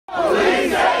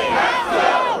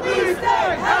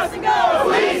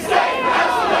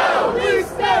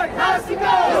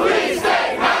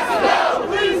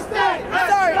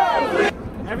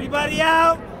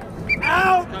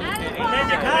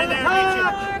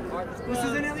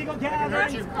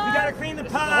gathering. We gotta clean the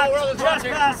park.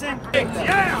 Trespassing.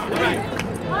 Yeah!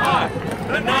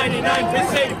 The 99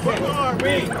 precinct. We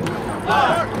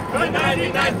are the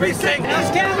 99 precinct. Those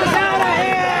cameras out of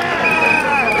here!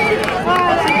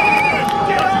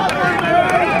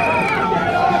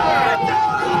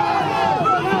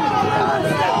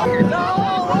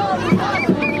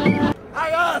 I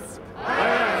ask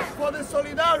for the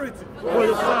solidarity.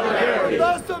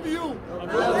 Those of you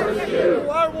who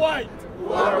are white,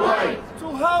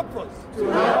 to help us,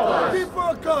 people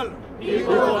of color,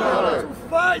 to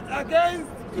fight against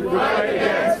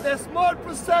the small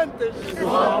percentage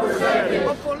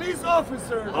of police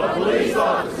officers who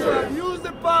use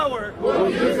the power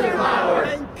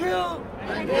and kill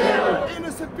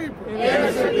innocent people.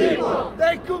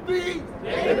 They could be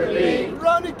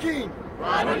Ronnie King.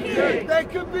 They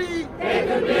could be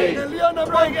Eliana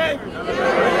Brigade,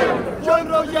 John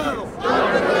Rollado.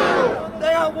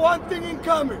 They have one thing in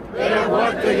common.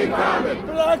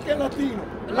 Black and Latino.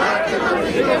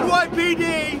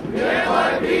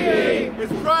 NYPD is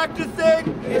practicing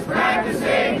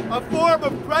a form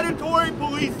of predatory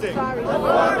policing.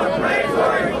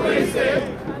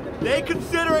 They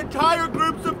consider entire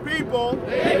groups of people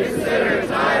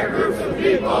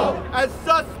as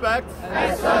suspects,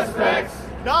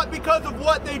 not because of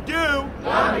what they do,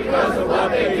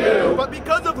 but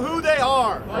because of who they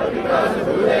are.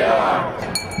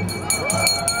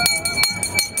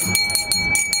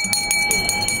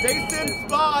 They send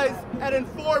spies and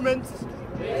informants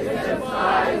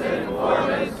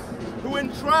who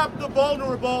entrap the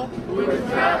vulnerable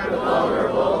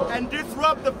and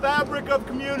disrupt the fabric of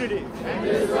communities.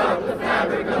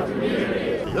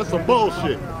 That's some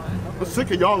bullshit. I'm sick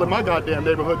of y'all in my goddamn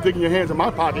neighborhood digging your hands in my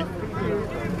pocket.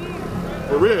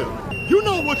 For real. You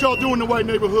know what y'all do in the white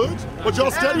neighborhoods, but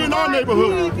y'all steady in our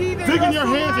neighborhood, digging your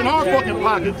hands in our fucking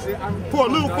pockets for a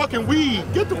little fucking weed.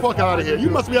 Get the fuck out of here. You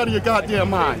must be out of your goddamn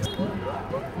minds.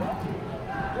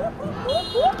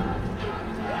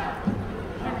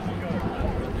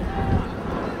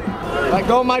 Let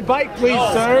go of my bike, please,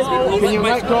 sir. Can you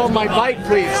let go of my bike,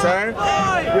 please, sir?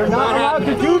 You're not allowed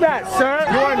to do that, sir.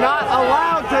 You are not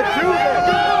allowed to do this. Let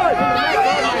go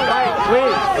of my bike,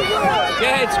 please. Go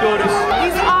ahead, Scotus.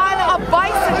 He's on a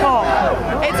bicycle.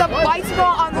 It's a bicycle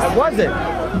on the street. Was it?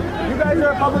 You guys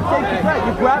are a public safety threat.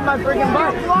 You grabbed my freaking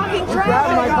bike. You're blocking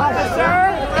traffic,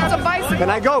 officer. It's a bicycle. Can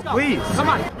I go, please? Come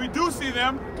on. We do see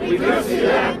them.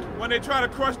 When they try to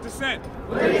crush dissent.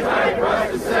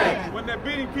 When they're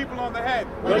beating people on the head.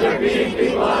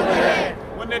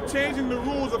 When they're changing the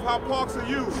rules of how parks are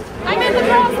used. I'm in the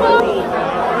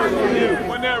crosswalk.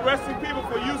 When they're arresting people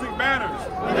for using banners.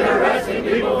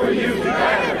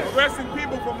 Arresting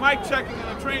people for mic checking in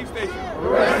a train station.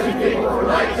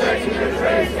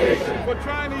 For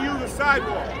trying to use a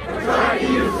sidewalk.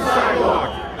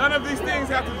 None of these things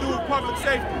have to do with public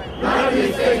safety. They're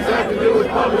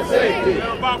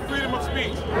about freedom of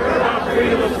speech.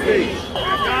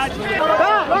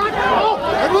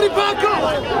 Everybody back up!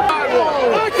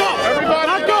 Back up! Everybody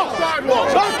back up! Sidewalk!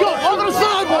 Back up! On the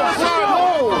sidewalk!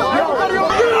 Everybody on!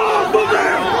 Get off of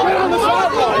there! Get on the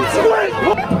sidewalk!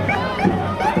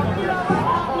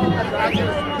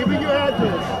 Give me your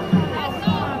address.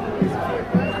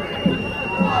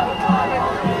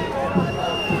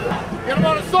 Get him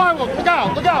on the sidewalk! Look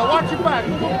out! Look out! Watch your back!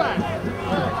 Move back!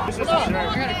 Come on!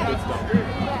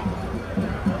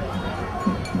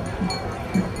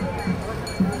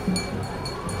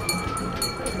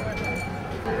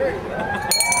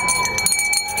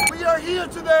 We are here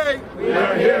today.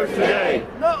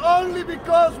 Not only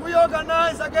because we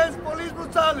organize against police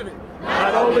brutality.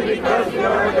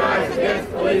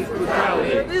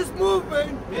 This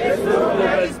movement is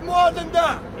more than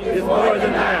that.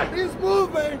 This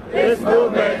movement is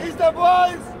the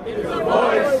voice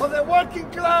of the working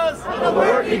class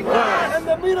and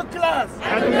the middle class.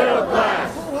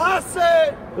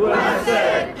 Who has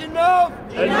said enough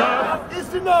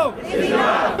is enough.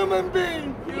 Human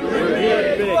being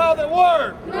throughout the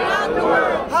world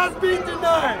has been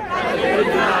denied the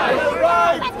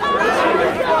right to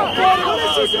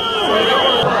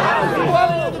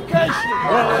quality education,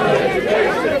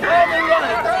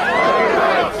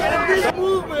 and this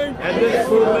movement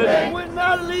will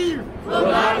not leave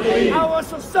our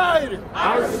society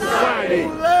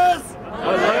unless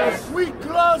we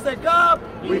close the gap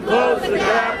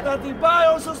that divides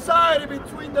our society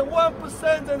between the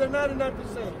 1% and the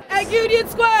 99%. At Union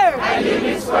Square,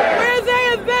 where they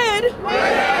have been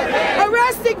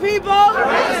arresting people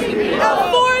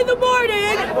at 4 in the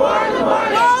morning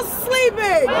while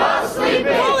sleeping,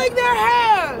 pulling their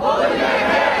hair,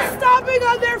 stomping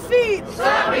on their feet,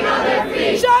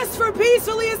 Just for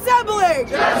peacefully assembling.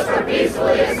 Just for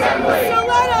peacefully assembling. So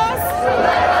let us,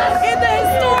 in the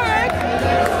historic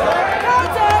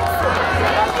context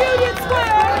of Union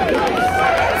Square,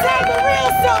 take a real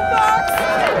soapbox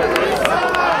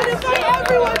and invite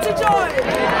everyone to join.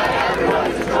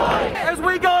 As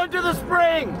we go into the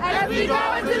spring. As we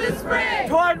go into the spring.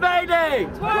 Toward May Day.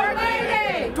 Toward May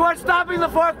Day. Toward stopping the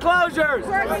foreclosures.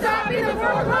 Toward stopping the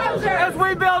foreclosures. As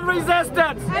we build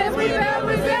resistance. As we build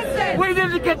resistance. We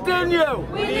need to continue.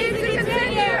 We need to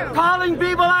continue. Calling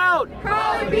people out.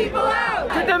 Calling people out.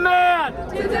 To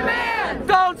demand. To demand.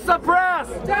 Don't suppress.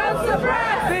 Don't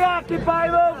suppress. The Occupy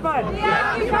movement. The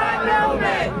Occupy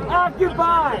movement.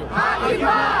 Occupy.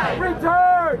 Occupy.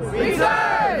 Return.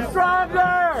 Return.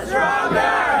 Stronger. Stronger.